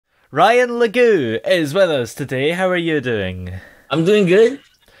Ryan Lagu is with us today. How are you doing? I'm doing good.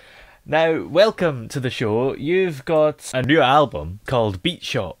 Now, welcome to the show. You've got a new album called Beat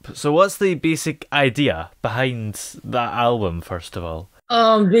Shop. So what's the basic idea behind that album, first of all?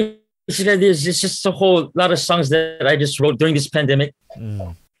 Basically, it's just a whole lot of songs that I just wrote during this pandemic,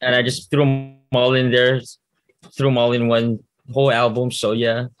 Mm. and I just threw them all in there, threw them all in one whole album. So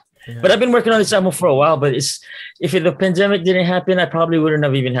yeah. Yeah. But I've been working on this album for a while. But if the pandemic didn't happen, I probably wouldn't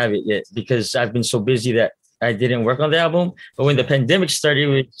have even have it yet because I've been so busy that I didn't work on the album. But when the pandemic started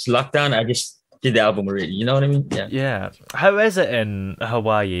with lockdown, I just did the album already. You know what I mean? Yeah. Yeah. How is it in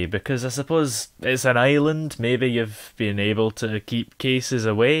Hawaii? Because I suppose it's an island. Maybe you've been able to keep cases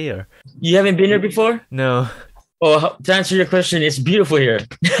away, or You haven't been here before? no? Oh, to answer your question, it's beautiful here.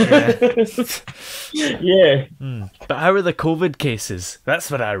 Yeah. Yeah. But how are the COVID cases?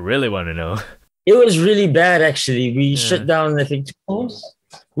 That's what I really want to know. It was really bad, actually. We Yeah. shut down, I think,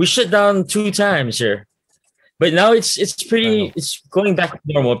 we shut down 2 times here. But now it's Wow. it's going back to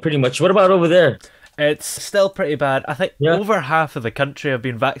normal pretty much. What about over there? It's still pretty bad. I think Yeah. over half of the country have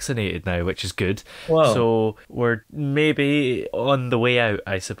been vaccinated now, which is good. Wow. So we're maybe on the way out,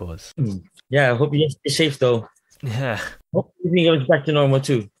 I suppose. Yeah, I hope you guys stay safe though. Yeah, Hope everything goes back to normal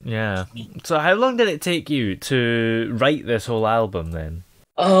too. yeah. So how long did it take you to write this whole album then?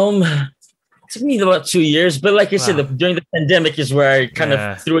 It took me about 2 years, but like I said, Wow. during the pandemic is where I kind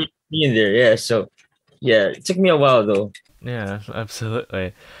Yeah. of threw it in there. Yeah, so yeah, it took me a while though. Yeah,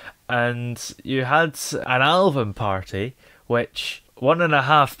 absolutely. And you had an album party, which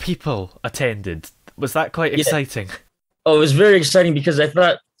 1.5 people attended. Was that quite Yeah. exciting? Oh, it was very exciting because I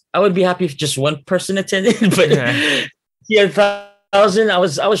thought I would be happy if just one person attended, but Yeah. yeah, 1,000. I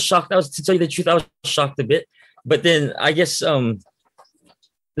was shocked. To tell you the truth, I was shocked a bit. But then I guess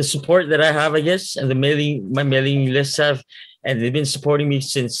the support that I have, I guess, and my mailing lists have, and they've been supporting me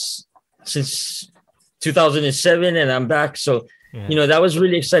since 2007, and I'm back. So Yeah. that was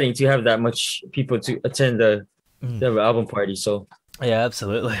really exciting to have that much people to attend the Mm. the album party. So Yeah,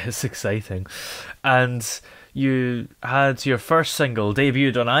 absolutely. It's exciting. And you had your first single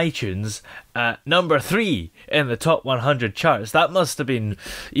debuted on iTunes at number 3 in the top 100 charts. That must have been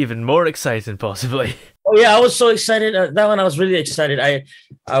even more exciting, possibly. oh yeah, I was so excited. That one I was really excited.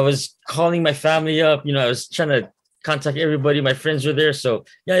 I was calling my family up. I was trying to contact everybody. My friends were there. So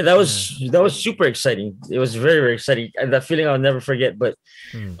yeah, that was super exciting. It was very, very exciting. And that feeling I'll never forget. But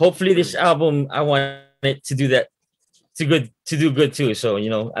Mm. hopefully this album, I want it to do that to do good too. So, I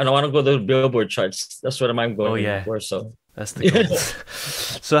don't want to go to the Billboard charts. That's what I'm Oh, going yeah. for. So That's the goal.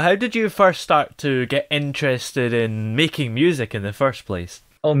 So, how did you first start to get interested in making music in the first place?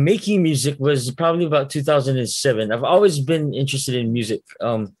 oh, making music was probably about 2007. I've always been interested in music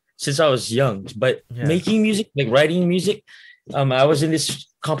since I was young, but Yeah. making music, like writing music, I was in this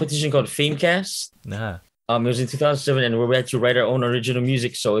competition called Famecast. Nah. It was in 2007, and we had to write our own original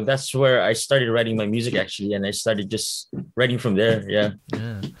music. So that's where I started writing my music, actually, and I started just writing from there. Yeah.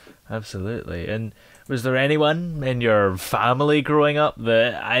 Yeah, absolutely. And was there anyone in your family growing up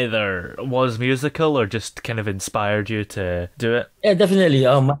that either was musical or just kind of inspired you to do it? Yeah, definitely.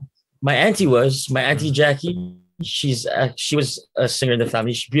 My auntie Jackie. She was a singer in the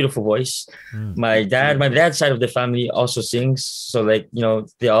family. She's beautiful voice. Mm. My dad's side of the family also sings. So like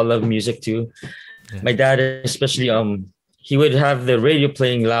they all love music too. Yeah. My dad especially he would have the radio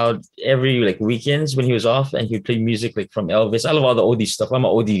playing loud every like weekends when he was off, and he'd play music like from Elvis. I love all the oldie stuff. I'm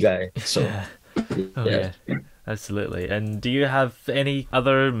an oldie guy. So Yeah. Oh, yeah. yeah, absolutely. And do you have any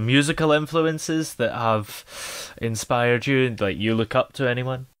other musical influences that have inspired you? Like you look up to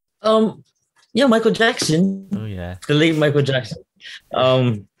anyone? Yeah, Michael Jackson, Oh, yeah. the late Michael Jackson.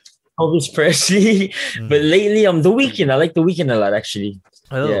 Elvis Presley. Mm. But lately, The Weeknd. I like The Weeknd a lot, actually.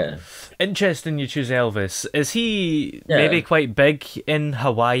 Oh, Yeah. interesting you choose Elvis. Is he Yeah. maybe quite big in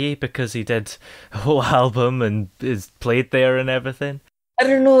Hawaii because he did a whole album and is played there and everything? I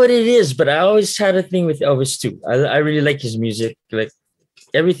don't know what it is, but I always had a thing with Elvis too. I really like his music, like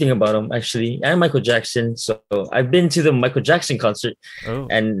everything about him actually, and Michael Jackson. So I've been to the Michael Jackson concert, Oh,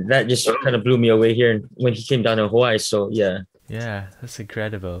 and that just kind of blew me away here when he came down to Hawaii. So yeah. yeah, that's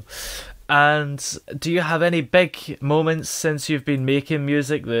incredible. And do you have any big moments since you've been making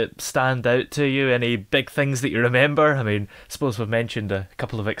music that stand out to you? Any big things that you remember? I mean, I suppose we've mentioned a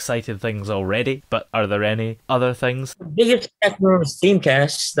couple of exciting things already, but are there any other things? Biggest factor was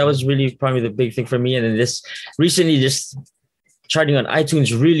Gamecast. That was really probably the big thing for me. And then this recently, just charting on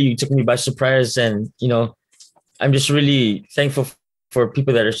iTunes really took me by surprise. And I'm just really thankful for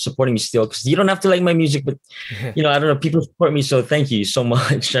people that are supporting me still, because you don't have to like my music, but you know, I don't know, people support me, so thank you so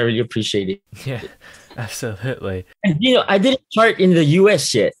much. I really appreciate it. Yeah, absolutely. And you know, I didn't start in the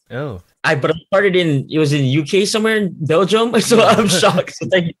US yet. Oh, But I started it was in UK somewhere in Belgium, so I'm shocked. So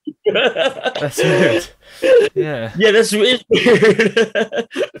thank you. that's weird. Yeah. Yeah, that's weird.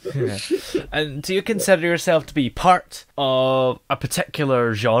 Yeah. And do you consider yourself to be part of a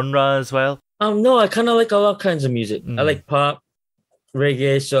particular genre as well? No, I kind of like all kinds of music. I like pop,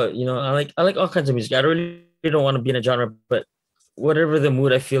 reggae. So you know, I like all kinds of music. I really don't want to be in a genre, but whatever the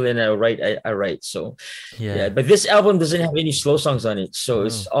mood I feel in, I write. So yeah. But this album doesn't have any slow songs on it, so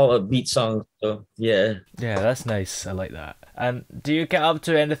it's all upbeat songs. So yeah. Yeah, that's nice. I like that. And do you get up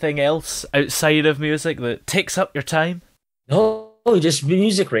to anything else outside of music that takes up your time? No, just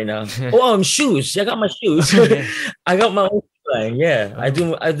music right now. Shoes. I got my shoes. I got my own line. Yeah, I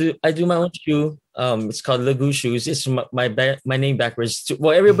do my own shoe. It's called Lagu shoes. It's my name backwards.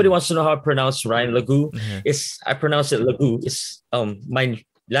 Well, everybody wants to know how I pronounce Ryan Lagu. I pronounce it Lagu. It's my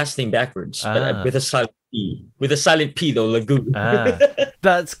last name backwards, but with a silent P. With a silent P though, Lagu.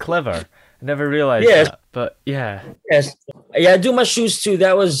 That's clever. I never realized that. But yeah. Yes. Yeah, I do my shoes too.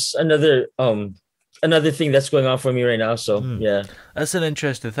 That was another thing that's going on for me right now. So yeah. That's an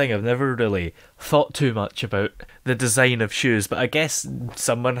interesting thing. I've never really thought too much about the design of shoes, but I guess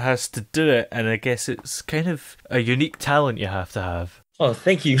someone has to do it, and I guess it's kind of a unique talent you have to have. Oh,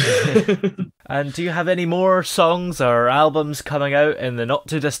 thank you. And do you have any more songs or albums coming out in the not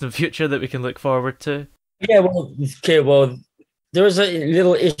too distant future that we can look forward to? Yeah, well, there was a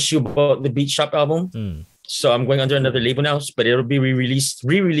little issue about the Beat Shop album. So I'm going under another label now, but it'll be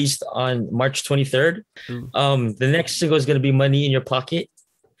re-released on March 23rd. The next single is going to be Money in Your Pocket.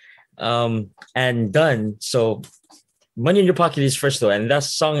 And Done. So Money in Your Pocket is first though. And that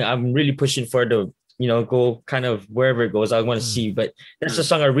song I'm really pushing for to, you know, go kind of wherever it goes. I want to see, but that's the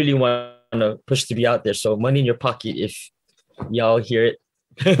song I really want to push to be out there. So Money in Your Pocket, if y'all hear it.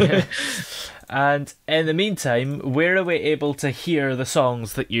 And in the meantime, where are we able to hear the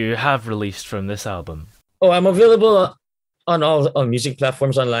songs that you have released from this album? Oh, I'm available on all music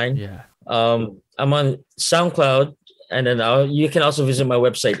platforms online. Yeah. I'm on SoundCloud, and then you can also visit my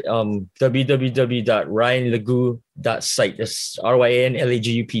website, www.ryanlagu.site. That's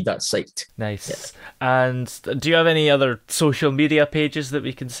RYANLAGUP.site. Nice. Yeah. And do you have any other social media pages that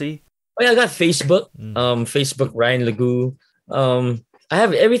we can see? Oh yeah, I got Facebook. Facebook Ryan Lagu. I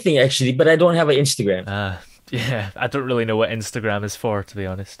have everything actually, but I don't have an Instagram. Yeah, I don't really know what Instagram is for, to be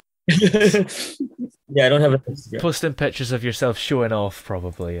honest. Yeah, I don't have an Instagram. Posting pictures of yourself showing off,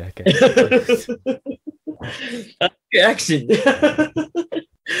 probably, I guess. Your accent.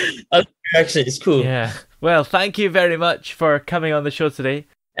 Accent is cool. Yeah. Well, thank you very much for coming on the show today.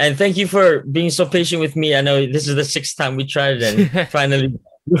 And thank you for being so patient with me. I know this is the 6th time we tried, and finally.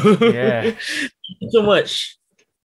 Yeah. Thank you so much.